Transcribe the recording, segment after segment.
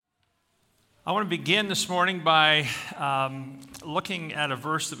I want to begin this morning by looking at a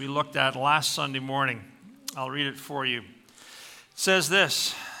verse that we looked at last Sunday morning. I'll read it for you. It says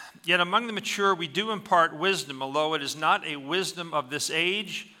this, "Yet among the mature we do impart wisdom, although it is not a wisdom of this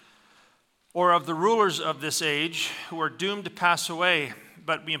age or of the rulers of this age who are doomed to pass away,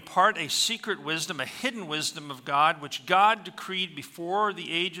 but we impart a secret wisdom, a hidden wisdom of God, which God decreed before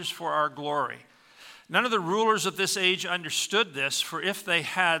the ages for our glory. None of the rulers of this age understood this, for if they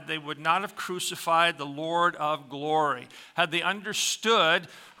had, they would not have crucified the Lord of glory. Had they understood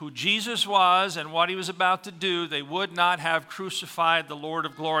who Jesus was and what he was about to do, they would not have crucified the Lord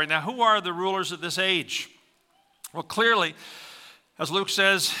of glory." Now, who are the rulers of this age? Well, clearly, as Luke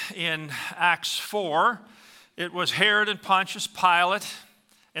says in Acts 4, it was Herod and Pontius Pilate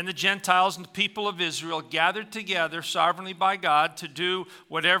and the Gentiles and the people of Israel gathered together sovereignly by God to do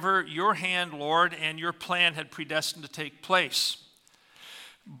whatever your hand, Lord, and your plan had predestined to take place.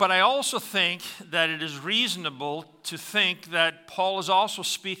 But I also think that it is reasonable to think that Paul is also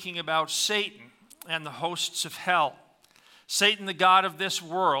speaking about Satan and the hosts of hell. Satan, the god of this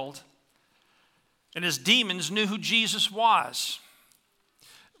world, and his demons knew who Jesus was,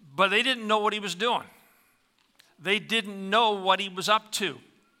 but they didn't know what he was doing. They didn't know what he was up to.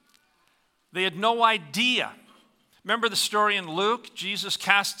 They had no idea. Remember the story in Luke? Jesus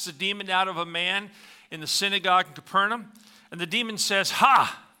casts a demon out of a man in the synagogue in Capernaum. And the demon says,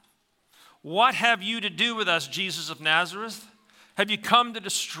 "Ha! What have you to do with us, Jesus of Nazareth? Have you come to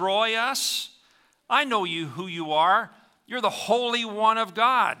destroy us? I know you who you are. You're the Holy One of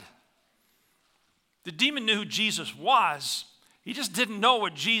God." The demon knew who Jesus was. He just didn't know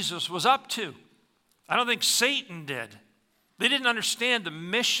what Jesus was up to. I don't think Satan did. They didn't understand the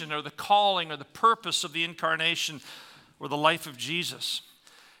mission or the calling or the purpose of the incarnation or the life of Jesus.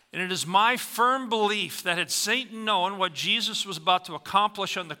 And it is my firm belief that had Satan known what Jesus was about to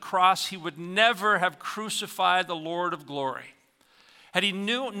accomplish on the cross, he would never have crucified the Lord of glory. Had he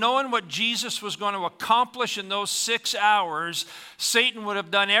known what Jesus was going to accomplish in those 6 hours, Satan would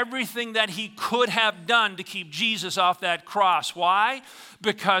have done everything that he could have done to keep Jesus off that cross. Why?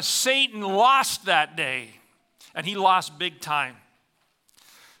 Because Satan lost that day. And he lost big time.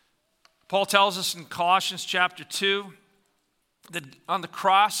 Paul tells us in Colossians chapter 2 that on the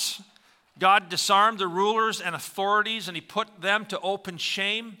cross, God disarmed the rulers and authorities and he put them to open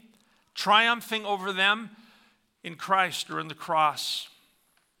shame, triumphing over them in Christ or in the cross.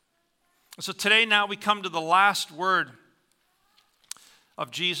 And so today now we come to the last word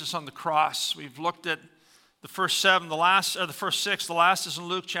of Jesus on the cross. We've looked at the first 7, the first 6, the last is in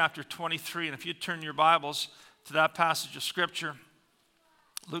Luke chapter 23. And if you turn your Bibles to that passage of Scripture,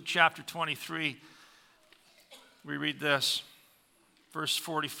 Luke chapter 23, we read this, verse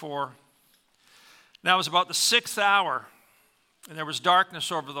 44. "Now it was about the 6th hour, and there was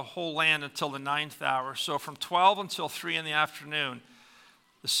darkness over the whole land until the 9th hour. So from 12 until 3 in the afternoon,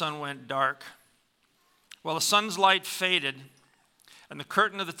 the sun went dark. Well, the sun's light faded, and the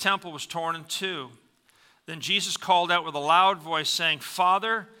curtain of the temple was torn in two. Then Jesus called out with a loud voice, saying,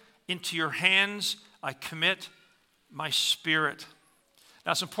 'Father, into your hands I commit my spirit.'"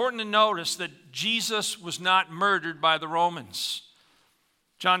 Now it's important to notice that Jesus was not murdered by the Romans.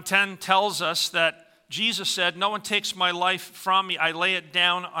 John 10 tells us that Jesus said, "No one takes my life from me. I lay it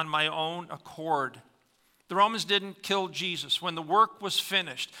down on my own accord." The Romans didn't kill Jesus. When the work was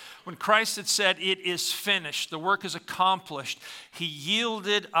finished, when Christ had said, "It is finished," the work is accomplished, he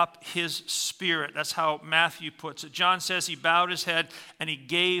yielded up his spirit. That's how Matthew puts it. John says he bowed his head and he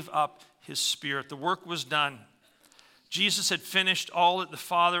gave up his spirit. The work was done. Jesus had finished all that the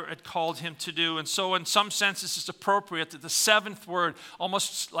Father had called him to do. And so in some senses it's appropriate that the 7th word,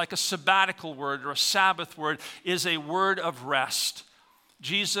 almost like a sabbatical word or a Sabbath word, is a word of rest.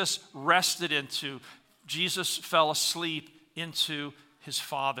 Jesus fell asleep into his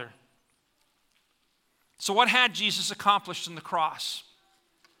Father. So what had Jesus accomplished in the cross?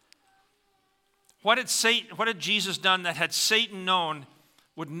 What had Jesus done that had Satan known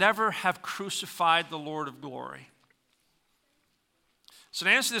would never have crucified the Lord of glory? So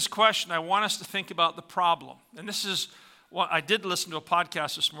to answer this question, I want us to think about the problem. And this is what I did listen to a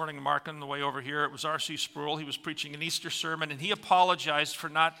podcast this morning, Mark, on the way over here. It was R.C. Sproul. He was preaching an Easter sermon, and he apologized for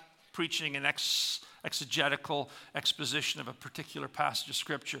not preaching an exegetical exposition of a particular passage of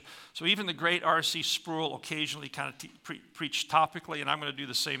Scripture. So even the great R.C. Sproul occasionally kind of preached topically, and I'm going to do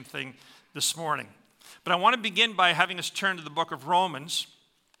the same thing this morning. But I want to begin by having us turn to the book of Romans.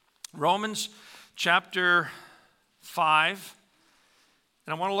 Romans chapter 5.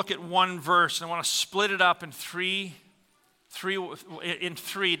 And I want to look at one verse, and I want to split it up in three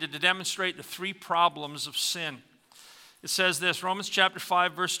to demonstrate the 3 problems of sin. It says this, Romans chapter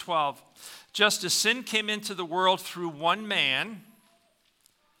 5, verse 12. Just as sin came into the world through one man,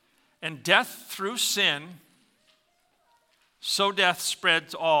 and death through sin, so death spread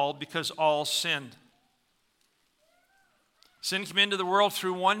to all because all sinned. Sin came into the world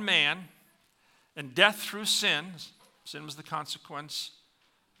through one man, and death through sin. Sin was the consequence.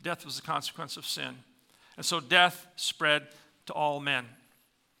 Death was the consequence of sin. And so death spread to all men.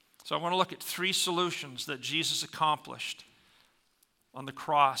 So I want to look at three solutions that Jesus accomplished on the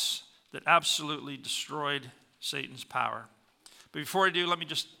cross that absolutely destroyed Satan's power. But before I do, let me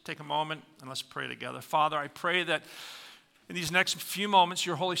just take a moment and let's pray together. Father, I pray that in these next few moments,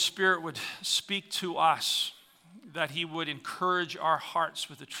 your Holy Spirit would speak to us, that he would encourage our hearts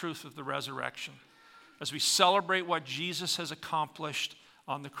with the truth of the resurrection as we celebrate what Jesus has accomplished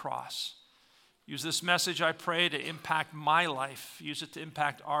on the cross. Use this message, I pray, to impact my life. Use it to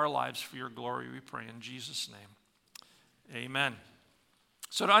impact our lives for your glory, we pray in Jesus' name. Amen.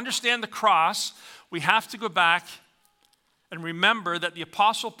 So to understand the cross, we have to go back and remember that the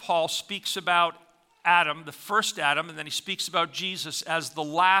Apostle Paul speaks about Adam, the first Adam, and then he speaks about Jesus as the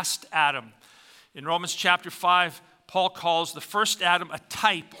last Adam. In Romans chapter 5, Paul calls the first Adam a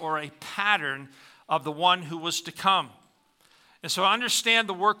type or a pattern of the one who was to come. And so to understand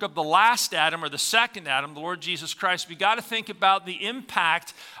the work of the last Adam or the second Adam, the Lord Jesus Christ, we got to think about the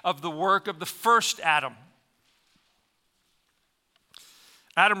impact of the work of the first Adam.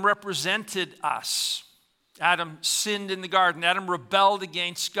 Adam represented us. Adam sinned in the garden. Adam rebelled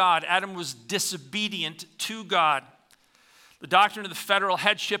against God. Adam was disobedient to God. The doctrine of the federal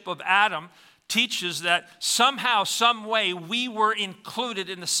headship of Adam teaches that somehow, some way, we were included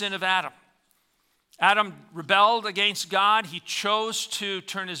in the sin of Adam. Adam rebelled against God. He chose to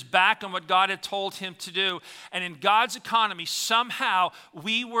turn his back on what God had told him to do. And in God's economy, somehow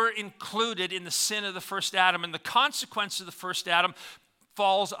we were included in the sin of the first Adam. And the consequence of the first Adam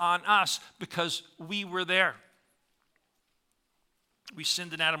falls on us because we were there. We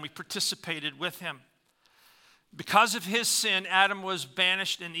sinned in Adam. We participated with him. Because of his sin, Adam was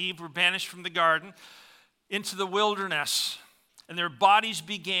banished and Eve were banished from the garden into the wilderness. And their bodies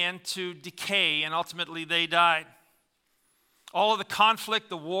began to decay, and ultimately they died. All of the conflict,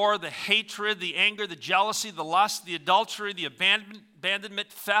 the war, the hatred, the anger, the jealousy, the lust, the adultery, the abandonment,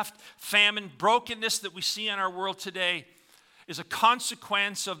 theft, famine, brokenness that we see in our world today is a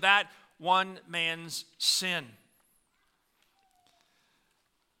consequence of that one man's sin.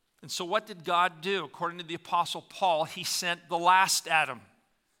 And so what did God do? According to the Apostle Paul, he sent the last Adam.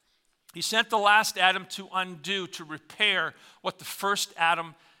 He sent the last Adam to undo, to repair what the first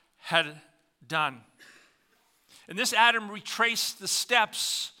Adam had done. And this Adam retraced the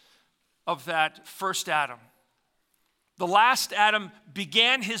steps of that first Adam. The last Adam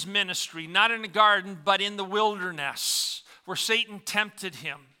began his ministry, not in a garden, but in the wilderness, where Satan tempted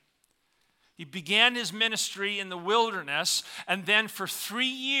him. He began his ministry in the wilderness, and then for 3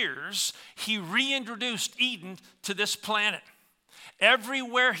 years, he reintroduced Eden to this planet.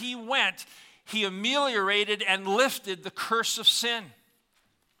 Everywhere he went, he ameliorated and lifted the curse of sin.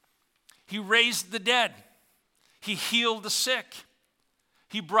 He raised the dead. He healed the sick.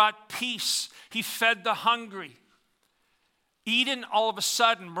 He brought peace. He fed the hungry. Eden, all of a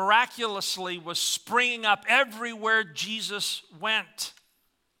sudden, miraculously was springing up everywhere Jesus went.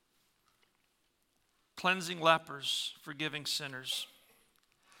 Cleansing lepers, forgiving sinners.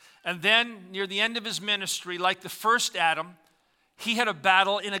 And then, near the end of his ministry, like the first Adam, he had a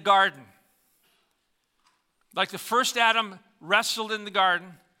battle in a garden. Like the first Adam wrestled in the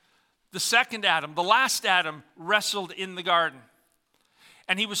garden, the second Adam, the last Adam, wrestled in the garden.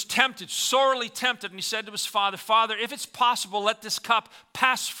 And he was tempted, sorely tempted, and he said to his father, "Father, if it's possible, let this cup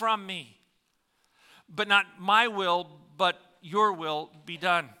pass from me. But not my will, but your will be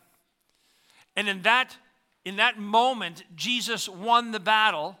done." And in that moment, Jesus won the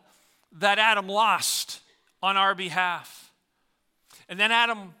battle that Adam lost on our behalf. And then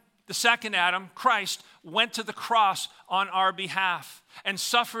Adam, the second Adam, Christ, went to the cross on our behalf and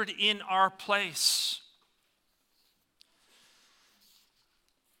suffered in our place.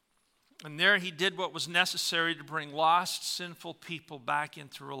 And there he did what was necessary to bring lost, sinful people back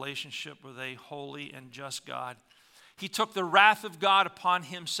into relationship with a holy and just God. He took the wrath of God upon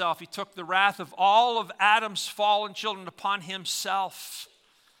himself. He took the wrath of all of Adam's fallen children upon himself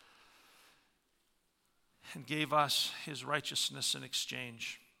and gave us his righteousness in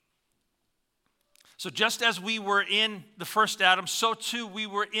exchange. So just as we were in the first Adam, so too we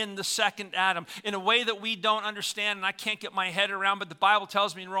were in the second Adam in a way that we don't understand and I can't get my head around, but the Bible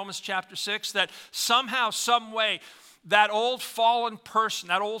tells me in Romans chapter 6 that somehow, some way, That old fallen person,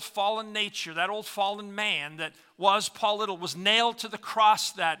 that old fallen nature, that old fallen man that was Paul Little was nailed to the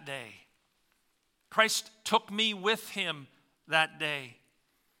cross that day. Christ took me with him that day.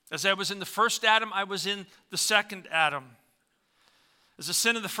 As I was in the first Adam, I was in the second Adam. As the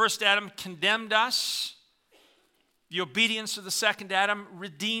sin of the first Adam condemned us, the obedience of the second Adam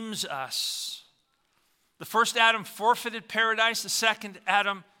redeems us. The first Adam forfeited paradise, the second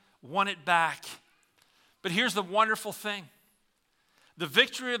Adam won it back. But here's the wonderful thing. The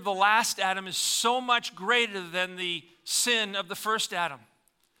victory of the last Adam is so much greater than the sin of the first Adam.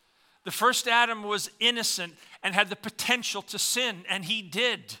 The first Adam was innocent and had the potential to sin, and he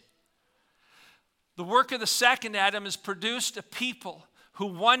did. The work of the second Adam has produced a people who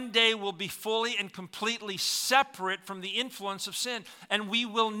one day will be fully and completely separate from the influence of sin, and we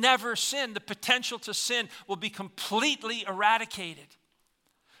will never sin. The potential to sin will be completely eradicated.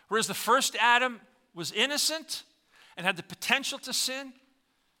 Whereas the first Adam was innocent and had the potential to sin,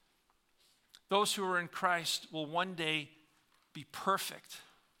 those who are in Christ will one day be perfect,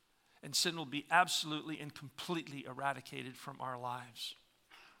 and sin will be absolutely and completely eradicated from our lives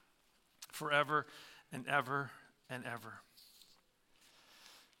forever and ever and ever.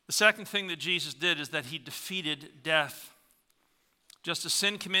 The second thing that Jesus did is that he defeated death. Just as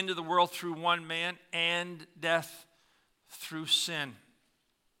sin came into the world through one man, and death through sin.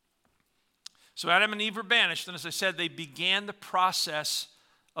 So Adam and Eve were banished, and as I said, they began the process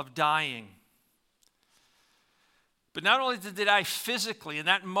of dying. But not only did they die physically, in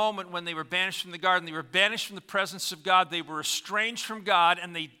that moment when they were banished from the garden, they were banished from the presence of God, they were estranged from God,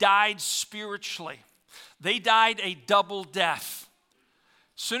 and they died spiritually. They died a double death.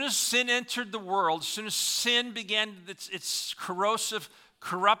 As soon as sin entered the world, as soon as sin began its corrosive,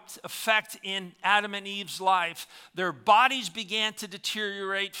 corrupt effect in Adam and Eve's life, their bodies began to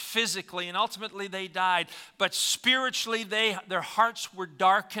deteriorate physically, and ultimately they died. But spiritually, their hearts were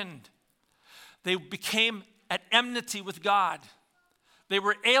darkened. They became at enmity with God. They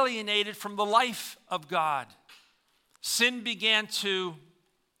were alienated from the life of God. Sin began to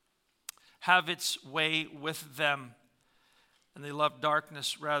have its way with them. And they loved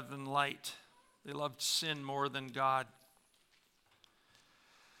darkness rather than light. They loved sin more than God.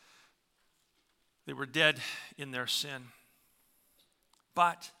 They were dead in their sin.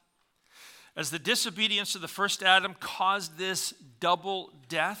 But as the disobedience of the first Adam caused this double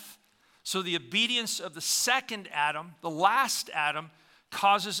death, so the obedience of the second Adam, the last Adam,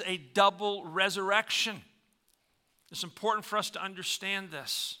 causes a double resurrection. It's important for us to understand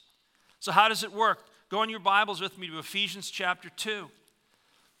this. So how does it work? Go in your Bibles with me to Ephesians chapter 2.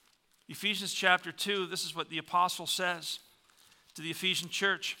 Ephesians chapter 2, this is what the apostle says to the Ephesian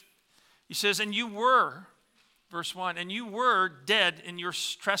church. He says, and you were, verse 1, and you were dead in your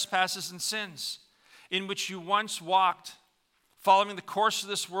trespasses and sins, in which you once walked, following the course of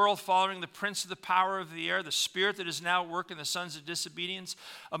this world, following the prince of the power of the air, the spirit that is now at work in the sons of disobedience,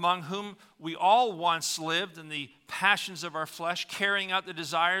 among whom we all once lived in the passions of our flesh, carrying out the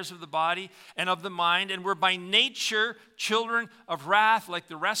desires of the body and of the mind, and were by nature children of wrath like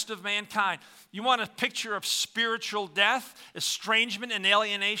the rest of mankind. You want a picture of spiritual death, estrangement and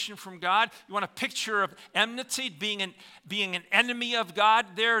alienation from God? You want a picture of enmity, being an enemy of God?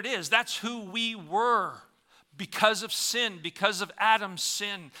 There it is. That's who we were. Because of sin, because of Adam's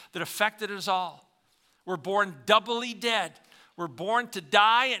sin that affected us all. We're born doubly dead. We're born to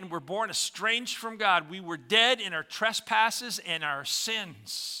die, and we're born estranged from God. We were dead in our trespasses and our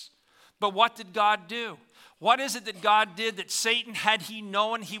sins. But what did God do? What is it that God did that Satan, had he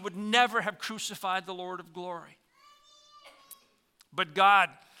known, he would never have crucified the Lord of glory? But God,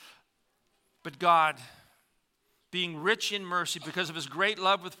 being rich in mercy because of his great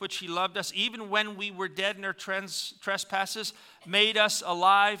love with which he loved us, even when we were dead in our trespasses, made us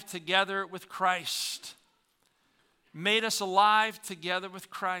alive together with Christ. Made us alive together with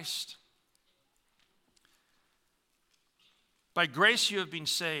Christ. By grace you have been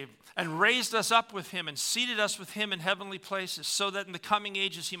saved, and raised us up with him, and seated us with him in heavenly places, so that in the coming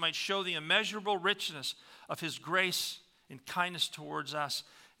ages he might show the immeasurable richness of his grace and kindness towards us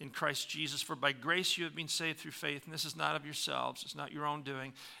in Christ Jesus. For by grace you have been saved through faith, and this is not of yourselves, it's not your own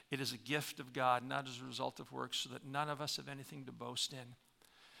doing. It is a gift of God, not as a result of works, so that none of us have anything to boast in.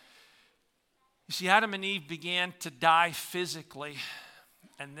 You see, Adam and Eve began to die physically,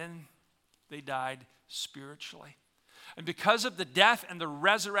 and then they died spiritually. And because of the death and the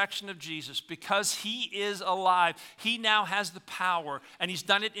resurrection of Jesus, because he is alive, he now has the power, and he's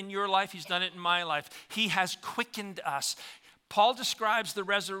done it in your life, he's done it in my life. He has quickened us. Paul describes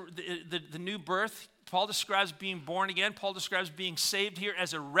the new birth. Paul describes being born again. Paul describes being saved here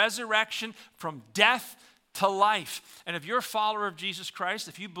as a resurrection from death to life. And if you're a follower of Jesus Christ,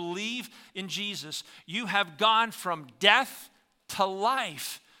 if you believe in Jesus, you have gone from death to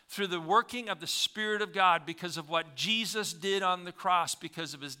life through the working of the Spirit of God because of what Jesus did on the cross.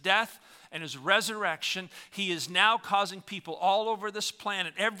 Because of his death and his resurrection, he is now causing people all over this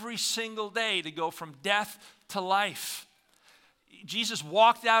planet every single day to go from death to life. Jesus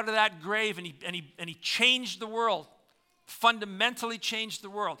walked out of that grave and he changed the world, fundamentally changed the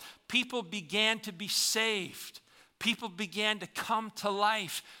world. People began to be saved. People began to come to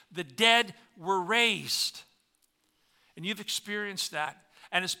life. The dead were raised. And you've experienced that.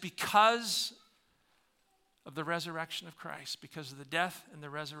 And it's because of the resurrection of Christ, because of the death and the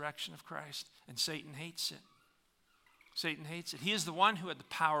resurrection of Christ. And Satan hates it. Satan hates it. He is the one who had the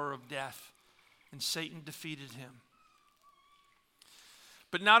power of death, and Satan defeated him.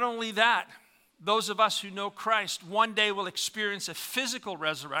 But not only that, those of us who know Christ one day will experience a physical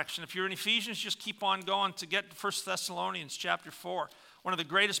resurrection. If you're in Ephesians, just keep on going to get to 1 Thessalonians chapter 4. One of the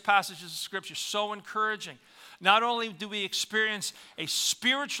greatest passages of Scripture, so encouraging. Not only do we experience a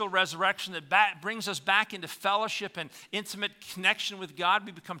spiritual resurrection that brings us back into fellowship and intimate connection with God,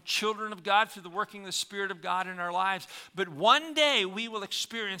 we become children of God through the working of the Spirit of God in our lives, but one day we will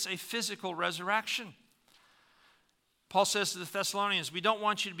experience a physical resurrection. Paul says to the Thessalonians, we don't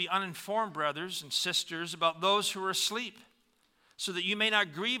want you to be uninformed, brothers and sisters, about those who are asleep, so that you may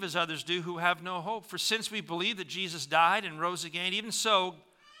not grieve as others do who have no hope. For since we believe that Jesus died and rose again, even so,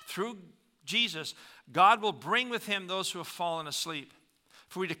 through Jesus, God will bring with him those who have fallen asleep.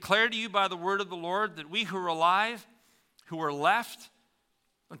 For we declare to you by the word of the Lord that we who are alive, who are left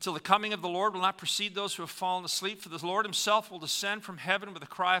until the coming of the Lord, will not precede those who have fallen asleep. For the Lord himself will descend from heaven with a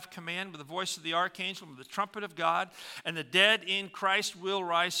cry of command, with the voice of the archangel, and with the trumpet of God, and the dead in Christ will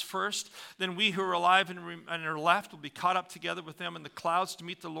rise first. Then we who are alive and are left will be caught up together with them in the clouds to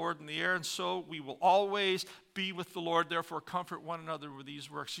meet the Lord in the air, and so we will always be with the Lord. Therefore, comfort one another with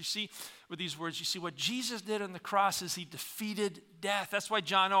these works. You see, with these words, you see what Jesus did on the cross is he defeated death. That's why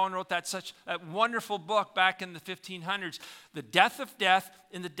John Owen wrote that wonderful book back in the 1500s, The Death of Death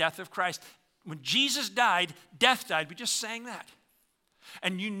in the Death of Christ. When Jesus died, death died. We just sang that.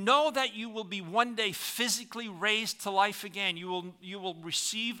 And you know that you will be one day physically raised to life again. You will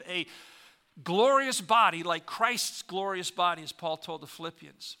receive a glorious body like Christ's glorious body, as Paul told the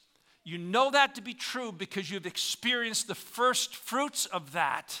Philippians. You know that to be true because you've experienced the first fruits of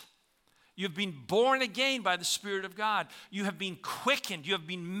that. You've been born again by the Spirit of God. You have been quickened. You have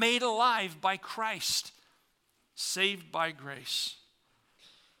been made alive by Christ. Saved by grace.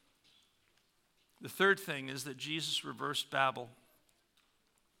 The third thing is that Jesus reversed Babel.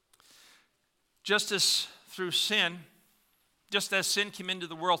 Just as sin came into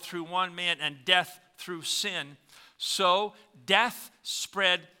the world through one man and death through sin, so death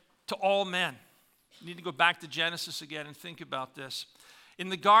spread to all men. You need to go back to Genesis again and think about this. In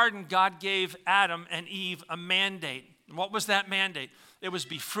the garden, God gave Adam and Eve a mandate. And what was that mandate? It was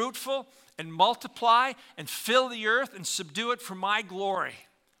be fruitful and multiply and fill the earth and subdue it for my glory.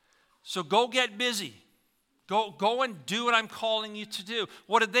 So go get busy. Go and do what I'm calling you to do.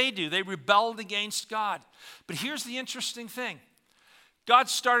 What did they do? They rebelled against God. But here's the interesting thing. God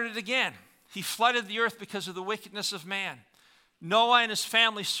started again. He flooded the earth because of the wickedness of man. Noah and his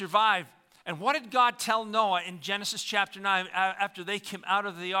family survived. And what did God tell Noah in Genesis chapter 9 after they came out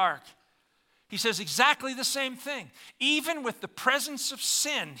of the ark? He says exactly the same thing. Even with the presence of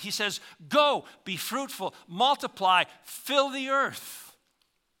sin, he says, go, be fruitful, multiply, fill the earth.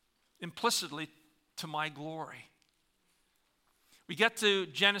 Implicitly, to my glory. We get to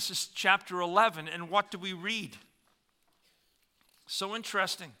Genesis chapter 11, and what do we read? So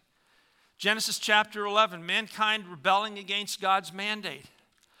interesting. Genesis chapter 11, mankind rebelling against God's mandate.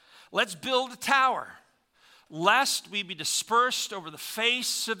 Let's build a tower, lest we be dispersed over the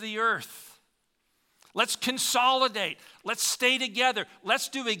face of the earth. Let's consolidate. Let's stay together. Let's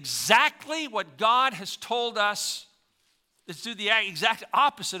do exactly what God has told us. Let's do the exact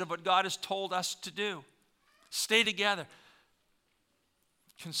opposite of what God has told us to do. Stay together.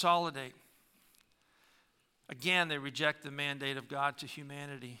 Consolidate. Again, they reject the mandate of God to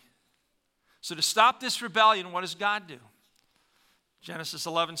humanity. So to stop this rebellion, what does God do? Genesis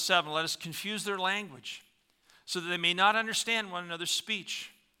 11:7, let us confuse their language so that they may not understand one another's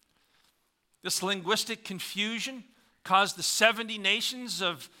speech. This linguistic confusion caused the 70 nations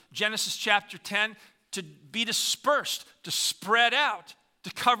of Genesis chapter 10 to be dispersed, to spread out,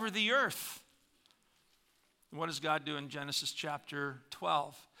 to cover the earth. And what does God do in Genesis chapter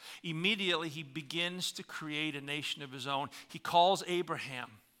 12? Immediately he begins to create a nation of his own. He calls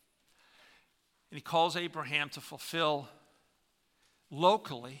Abraham. And he calls Abraham to fulfill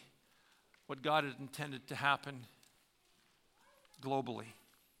locally what God had intended to happen globally.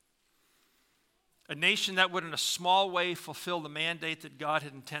 A nation that would in a small way fulfill the mandate that God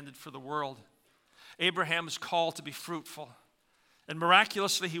had intended for the world. Abraham was called to be fruitful. And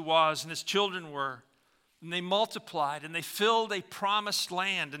miraculously he was, and his children were. And they multiplied, and they filled a promised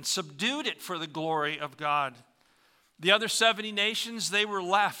land and subdued it for the glory of God. The other 70 nations, they were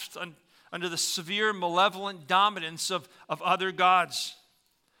left under the severe malevolent dominance of other gods,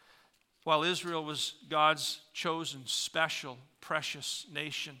 while Israel was God's chosen, special, precious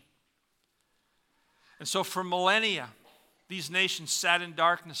nation. And so for millennia, these nations sat in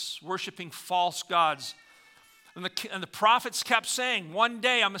darkness, worshiping false gods. And the prophets kept saying, one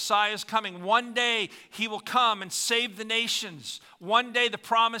day a Messiah is coming. One day he will come and save the nations. One day the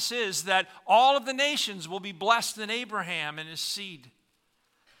promise is that all of the nations will be blessed in Abraham and his seed.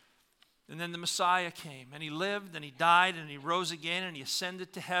 And then the Messiah came, and he lived, and he died, and he rose again, and he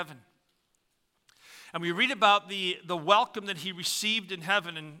ascended to heaven. And we read about the welcome that he received in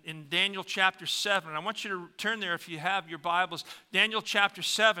heaven in Daniel chapter 7. And I want you to turn there if you have your Bibles. Daniel chapter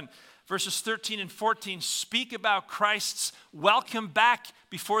 7. Verses 13 and 14 speak about Christ's welcome back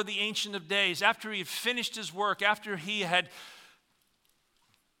before the Ancient of Days. After he had finished his work, after he had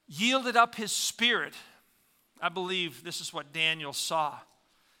yielded up his spirit, I believe this is what Daniel saw.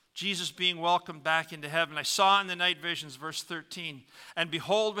 Jesus being welcomed back into heaven. I saw in the night visions, verse 13, and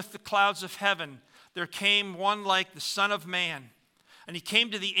behold, with the clouds of heaven, there came one like the Son of Man. And he came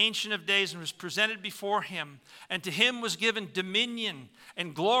to the Ancient of Days and was presented before him. And to him was given dominion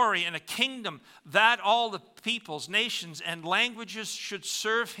and glory and a kingdom that all the peoples, nations, and languages should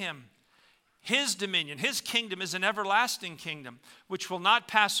serve him. His dominion, his kingdom is an everlasting kingdom, which will not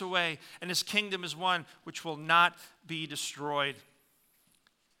pass away. And his kingdom is one which will not be destroyed.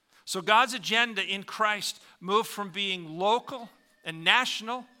 So God's agenda in Christ moved from being local and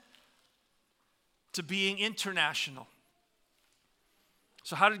national to being international.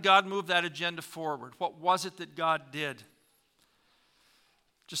 So how did God move that agenda forward? What was it that God did?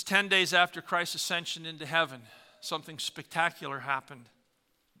 Just 10 days after Christ's ascension into heaven, something spectacular happened.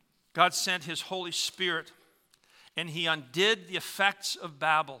 God sent his Holy Spirit, and he undid the effects of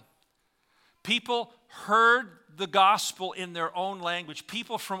Babel. People heard the gospel in their own language.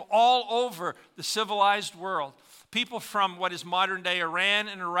 People from all over the civilized world. People from what is modern-day Iran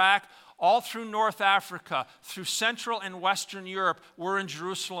and Iraq, all through North Africa, through Central and Western Europe, were in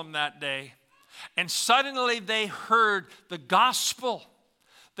Jerusalem that day. And suddenly they heard the gospel.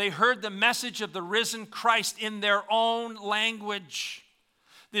 They heard the message of the risen Christ in their own language.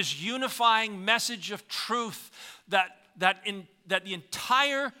 This unifying message of truth that the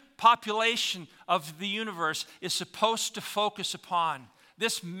entire population of the universe is supposed to focus upon.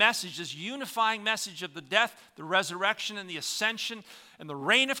 This message, this unifying message of the death, the resurrection, and the ascension, and the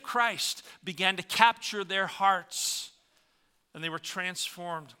reign of Christ began to capture their hearts, and they were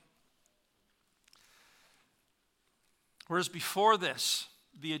transformed. Whereas before this,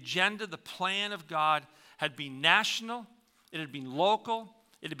 the agenda, the plan of God had been national, it had been local,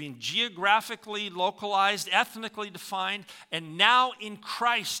 it had been geographically localized, ethnically defined, and now in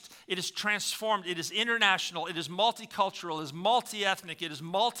Christ it is transformed. It is international, it is multicultural, it is multi-ethnic, it is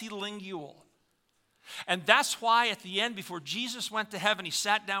multilingual. And that's why at the end, before Jesus went to heaven, he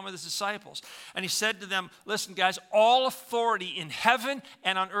sat down with his disciples and he said to them, listen guys, all authority in heaven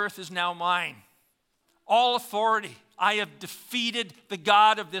and on earth is now mine. All authority. I have defeated the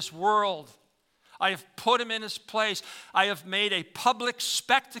God of this world. I have put him in his place. I have made a public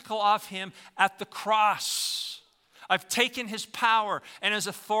spectacle of him at the cross. I've taken his power and his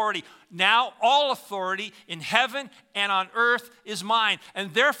authority. Now all authority in heaven and on earth is mine.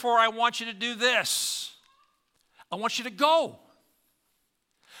 And therefore I want you to do this. I want you to go.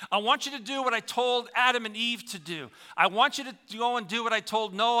 I want you to do what I told Adam and Eve to do. I want you to go and do what I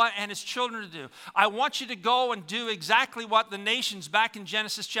told Noah and his children to do. I want you to go and do exactly what the nations back in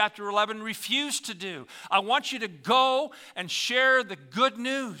Genesis chapter 11 refused to do. I want you to go and share the good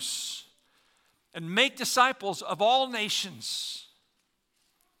news and make disciples of all nations.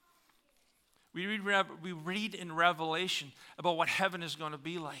 We read in Revelation about what heaven is going to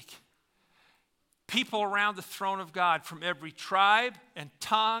be like. People around the throne of God from every tribe and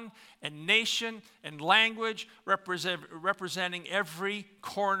tongue and nation and language, representing every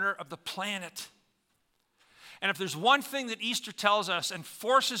corner of the planet. And if there's one thing that Easter tells us and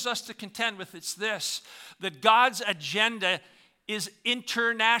forces us to contend with, it's this, that God's agenda is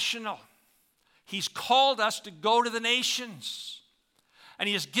international. He's called us to go to the nations. And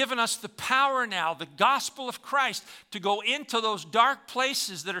he has given us the power now, the gospel of Christ, to go into those dark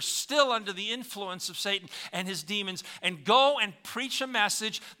places that are still under the influence of Satan and his demons and go and preach a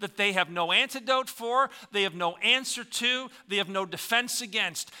message that they have no antidote for, they have no answer to, they have no defense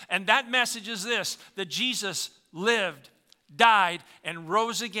against. And that message is this, that Jesus lived, died, and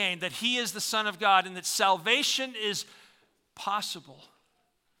rose again, that he is the Son of God, and that salvation is possible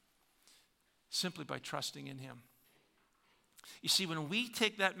simply by trusting in him. You see, when we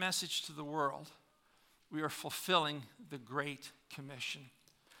take that message to the world, we are fulfilling the Great Commission.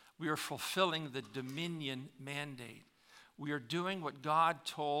 We are fulfilling the dominion mandate. We are doing what God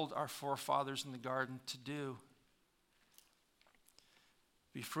told our forefathers in the garden to do.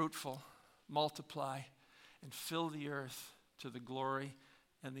 Be fruitful, multiply, and fill the earth to the glory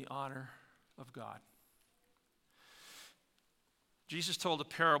and the honor of God. Jesus told a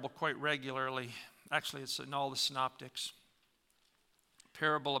parable quite regularly. Actually, it's in all the synoptics. A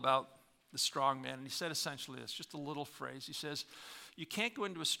parable about the strong man. And he said essentially this, just a little phrase. He says, you can't go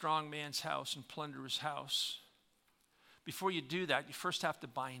into a strong man's house and plunder his house. Before you do that, you first have to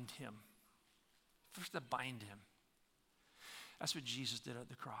bind him. First, to bind him. That's what Jesus did at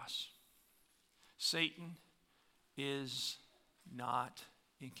the cross. Satan is not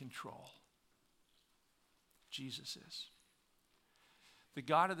in control. Jesus is. The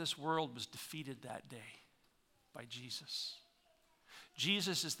God of this world was defeated that day by Jesus.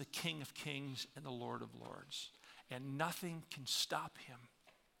 Jesus is the King of kings and the Lord of lords, and nothing can stop him.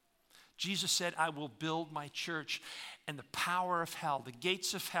 Jesus said, I will build my church, and the power of hell, the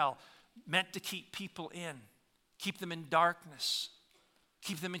gates of hell, meant to keep people in, keep them in darkness,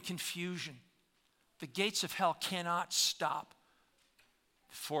 keep them in confusion. The gates of hell cannot stop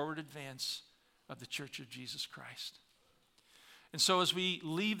the forward advance of the Church of Jesus Christ. And so as we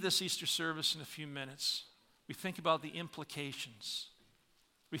leave this Easter service in a few minutes, we think about the implications.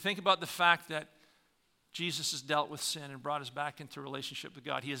 We think about the fact that Jesus has dealt with sin and brought us back into relationship with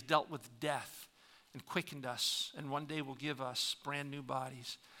God. He has dealt with death and quickened us, and one day will give us brand new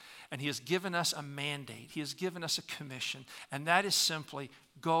bodies. And he has given us a mandate. He has given us a commission, and that is simply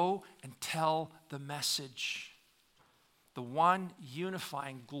go and tell the message. The one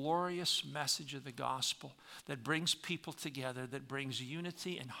unifying, glorious message of the gospel that brings people together, that brings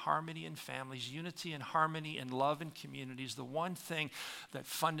unity and harmony in families, unity and harmony and love in communities, the one thing that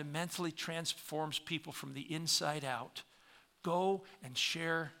fundamentally transforms people from the inside out. Go and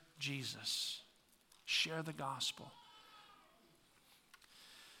share Jesus. Share the gospel.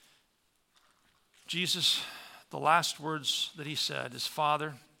 Jesus, the last words that he said is,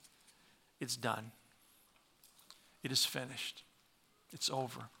 Father, it's done. It is finished. It's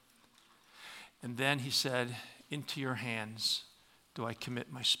over. And then he said, into your hands do I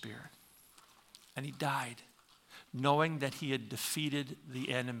commit my spirit. And he died, knowing that he had defeated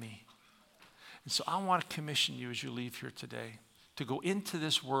the enemy. And so I want to commission you as you leave here today to go into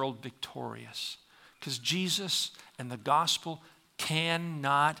this world victorious, because Jesus and the gospel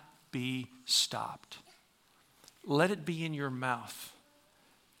cannot be stopped. Let it be in your mouth.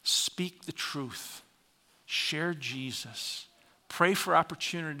 Speak the truth. Share Jesus. Pray for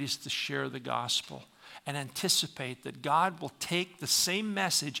opportunities to share the gospel, and anticipate that God will take the same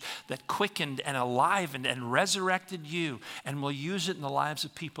message that quickened and alivened and resurrected you, and will use it in the lives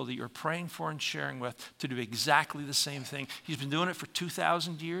of people that you're praying for and sharing with to do exactly the same thing. He's been doing it for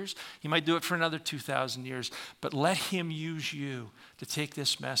 2,000 years. He might do it for another 2,000 years, but let him use you to take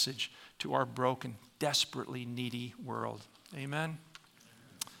this message to our broken, desperately needy world. Amen.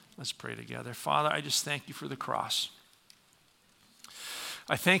 Let's pray together. Father, I just thank you for the cross.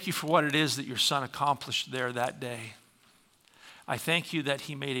 I thank you for what it is that your Son accomplished there that day. I thank you that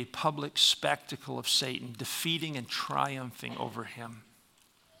he made a public spectacle of Satan, defeating and triumphing over him.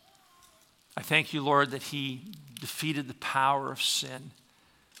 I thank you, Lord, that he defeated the power of sin,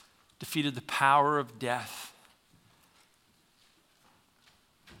 defeated the power of death.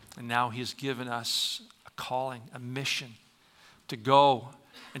 And now he has given us a calling, a mission to go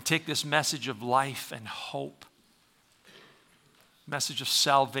and take this message of life and hope, message of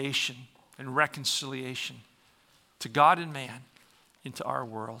salvation and reconciliation to God and man into our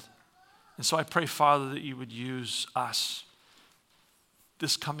world. And so I pray, Father, that you would use us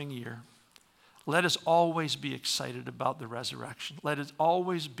this coming year. Let us always be excited about the resurrection. Let it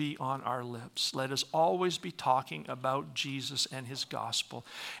always be on our lips. Let us always be talking about Jesus and his gospel.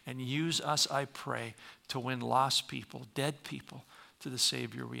 And use us, I pray, to win lost people, dead people, to the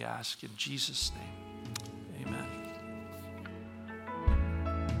Savior, we ask in Jesus' name.